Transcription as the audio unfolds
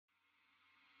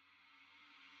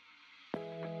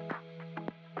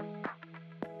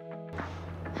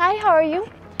Hi, how are you?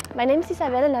 My name is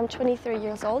Isabella and I'm 23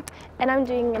 years old and I'm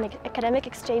doing an academic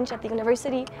exchange at the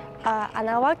University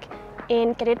Anáhuac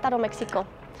in Querétaro, Mexico.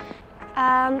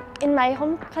 In my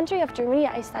home country of Germany,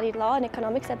 I studied law and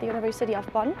economics at the University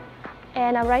of Bonn,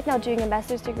 and I'm right now doing a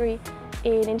master's degree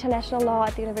in international law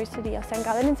at the University of St.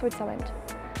 Gallen in Switzerland.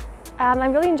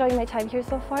 I'm really enjoying my time here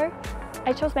so far.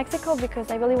 I chose Mexico because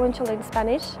I really want to learn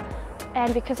Spanish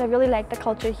and because I really like the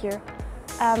culture here.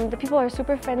 The people are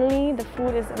super friendly, the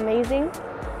food is amazing,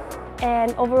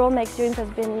 and overall my experience has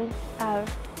been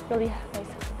really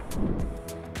nice.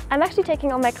 I'm actually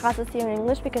taking all my classes here in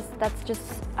English because that's just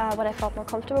what I felt more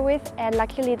comfortable with, and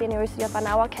luckily the University of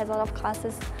Anáhuac has a lot of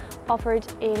classes offered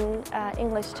in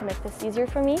English to make this easier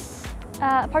for me.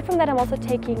 Apart from that, I'm also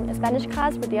taking a Spanish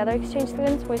class with the other exchange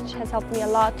students, which has helped me a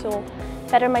lot to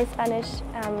better my Spanish,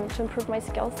 to improve my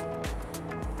skills.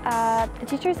 The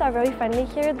teachers are very friendly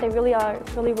here. They really are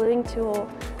willing to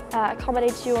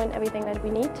accommodate you and everything that we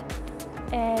need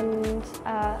and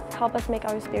help us make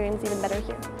our experience even better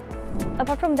here.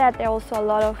 Apart from that, there are also a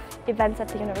lot of events at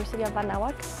the University of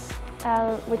Anáhuac,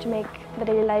 which make the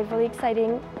daily life really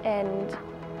exciting, and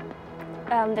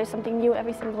there's something new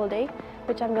every single day,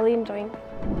 which I'm really enjoying.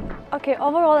 Okay,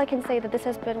 overall I can say that this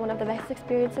has been one of the best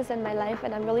experiences in my life,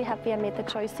 and I'm really happy I made the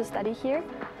choice to study here.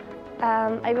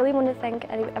 I really want to thank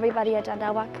everybody at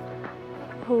Anáhuac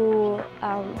who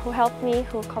helped me,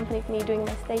 who accompanied me during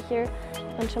my stay here,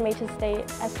 and to make this stay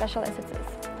as special as it is.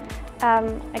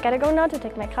 I gotta go now to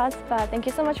take my class, but thank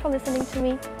you so much for listening to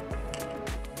me.